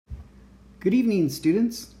Good evening,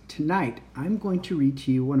 students. Tonight, I'm going to read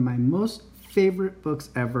to you one of my most favorite books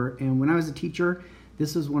ever. And when I was a teacher,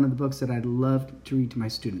 this was one of the books that I loved to read to my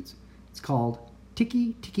students. It's called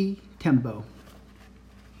Tikki, Tikki, Tembo.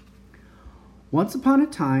 Once upon a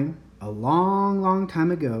time, a long, long time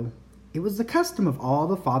ago, it was the custom of all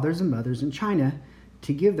the fathers and mothers in China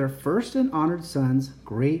to give their first and honored sons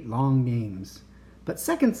great long names. But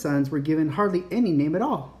second sons were given hardly any name at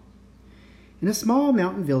all. In a small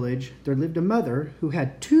mountain village, there lived a mother who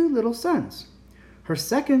had two little sons. Her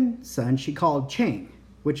second son she called Chang,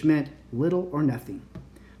 which meant little or nothing.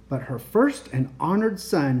 But her first and honored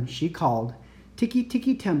son she called Tikki,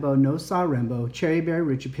 Tikki, Tembo, no Sa Rembo, Cherry Berry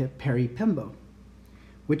Ruchipip, Perry Pembo,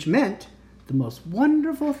 which meant the most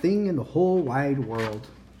wonderful thing in the whole wide world.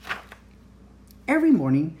 Every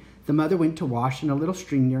morning, the mother went to wash in a little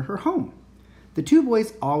stream near her home. The two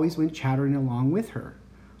boys always went chattering along with her.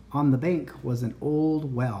 On the bank was an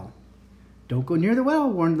old well. "Don't go near the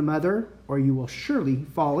well," warned the mother, "or you will surely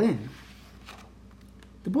fall in."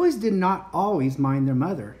 The boys did not always mind their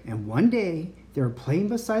mother, and one day they were playing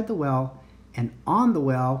beside the well, and on the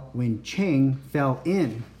well when Chang fell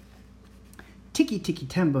in. Tikki, Tikki,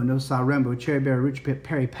 Tembo, no Sa Rembo, Cherry Berry Ruchipip,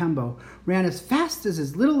 Perry Pembo ran as fast as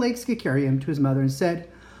his little legs could carry him to his mother and said,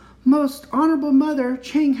 "Most honorable mother,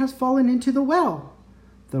 Chang has fallen into the well."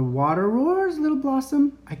 "The water roars, little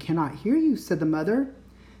blossom. I cannot hear you," said the mother.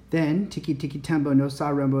 Then Tikki, Tikki, Tembo, no Sa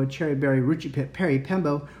Rembo, Cherry Berry Ruchipip, Perry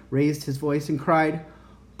Pembo raised his voice and cried,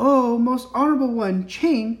 "Oh, most honorable one,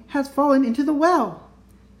 Chang has fallen into the well."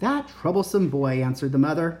 "That troublesome boy," answered the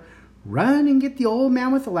mother. "Run and get the old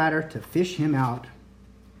man with the ladder to fish him out."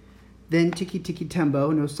 Then Tikki, Tikki,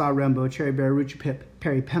 Tembo, no Sa Rembo, Cherry Berry Ruchipip,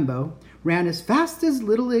 Perry Pembo ran as fast as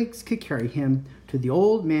little legs could carry him to the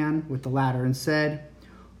old man with the ladder and said,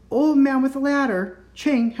 "Old man with the ladder,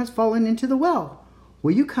 Chang has fallen into the well.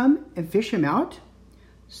 Will you come and fish him out?"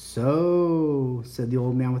 "So," said the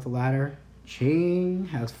old man with the ladder, "Chang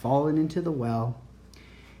has fallen into the well."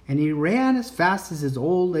 And he ran as fast as his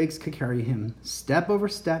old legs could carry him. Step over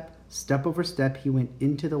step he went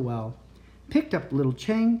into the well, picked up little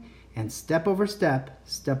Chang, and step over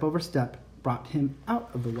step, brought him out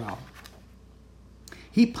of the well.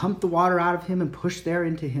 He pumped the water out of him and pushed there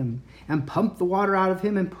into him, and pumped the water out of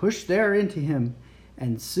him and pushed there into him,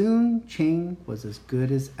 and soon Chang was as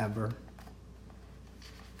good as ever.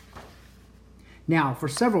 Now, for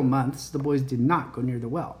several months, the boys did not go near the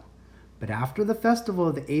well, but after the festival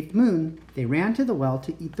of the 8th moon, they ran to the well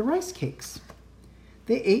to eat the rice cakes.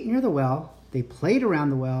 They ate near the well, they played around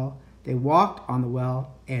the well, they walked on the well,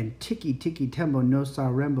 and Tikki, Tikki, Tembo, no Sa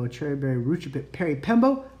Rembo, Cherry Berry Ruchipip, Perry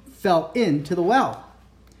Pembo fell into the well.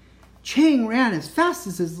 Chang ran as fast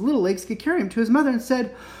as his little legs could carry him to his mother and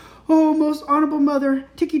said, "Oh, most honorable mother,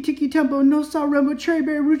 Tikki, Tikki, Tembo, no Sa Rembo, Cherry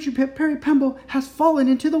Berry Ruchipip, Perry Pembo has fallen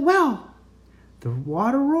into the well." "The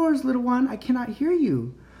water roars, little one, I cannot hear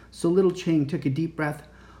you." So little Chang took a deep breath.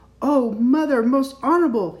 "Oh, mother, most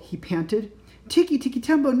honorable," he panted, "Tikki, Tikki,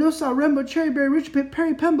 Tembo, no Sa Rembo, Cherry Berry Ruchipip,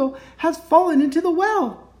 Perry Pembo has fallen into the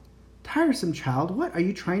well." "Tiresome child, what are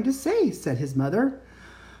you trying to say?" said his mother.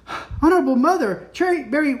 "Honorable mother, Cherry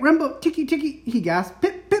Berry Rembo, Tikki, Tikki," he gasped,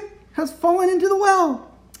 "Pip, Pip has fallen into the well."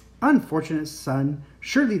 "Unfortunate son,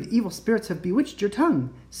 surely the evil spirits have bewitched your tongue.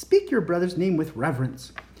 Speak your brother's name with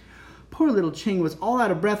reverence." Poor little Chang was all out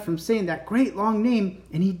of breath from saying that great long name,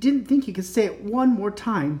 and he didn't think he could say it one more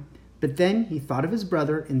time. But then he thought of his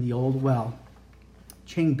brother in the old well.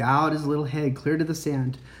 Chang bowed his little head clear to the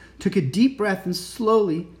sand, took a deep breath, and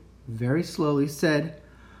slowly, very slowly, said,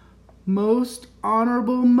 "Most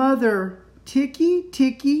honorable mother, Tikki,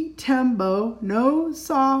 Tikki, Tembo, no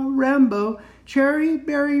Sa Rembo, Cherry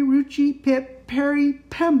Berry Ruchipip, Perry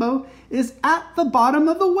Pembo is at the bottom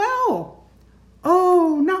of the well."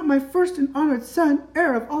 "Oh, not my first and honored son,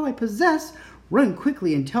 heir of all I possess. Run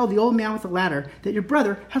quickly and tell the old man with the ladder that your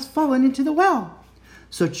brother has fallen into the well."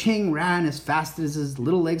 So Chang ran as fast as his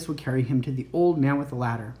little legs would carry him to the old man with the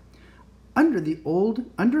ladder.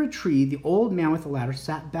 Under a tree, the old man with the ladder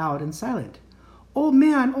sat bowed and silent. Old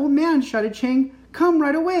man," shouted Chang, "come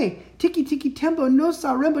right away. Tikki, Tikki, Tembo, no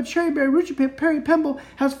Sa Rembo, Cherry Berry Ruchipip, Perry Pembo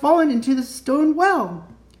has fallen into the stone well."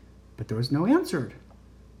 But there was no answer.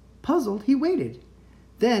 Puzzled, he waited.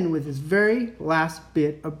 Then, with his very last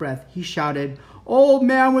bit of breath, he shouted, "Old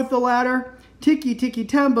man with the ladder, Tikki, Tikki,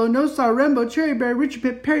 Tembo, no Sa Rembo, Cherry Berry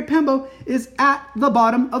Ruchipip, Perry Pembo is at the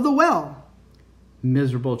bottom of the well."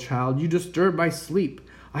 "Miserable child, you disturb my sleep.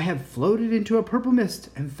 I have floated into a purple mist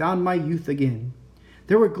and found my youth again.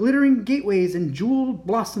 There were glittering gateways and jeweled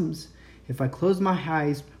blossoms. If I close my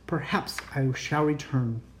eyes, perhaps I shall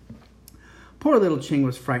return." Poor little Chang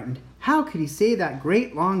was frightened. How could he say that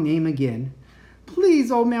great long name again?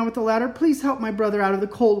 Please, old man with the ladder, please help my brother out of the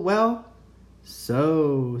cold well.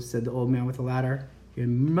 So, said the old man with the ladder, your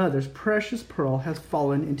mother's precious pearl has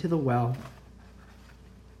fallen into the well.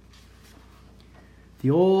 The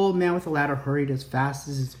old man with the ladder hurried as fast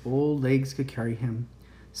as his old legs could carry him.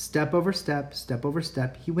 Step over step,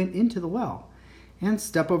 he went into the well, and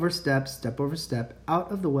step over step,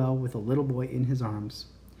 out of the well with a little boy in his arms.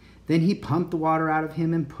 Then he pumped the water out of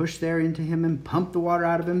him and pushed the air into him and pumped the water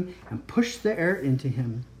out of him and pushed the air into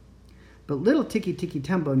him. But little Tikki,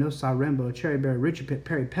 Tembo, No Saw Rembo, Cherry Bear, Richard Pit,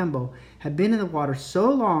 Perry Pembo had been in the water so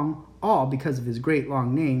long, all because of his great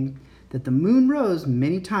long name, that the moon rose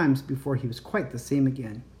many times before he was quite the same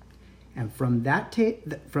again. And from that day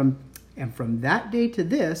to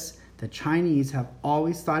this, the Chinese have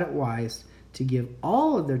always thought it wise to give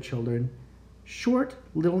all of their children short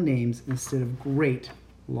little names instead of great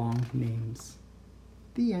long names.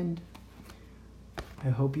 The end. I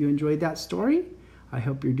hope you enjoyed that story. I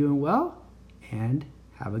hope you're doing well, and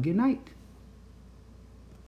have a good night.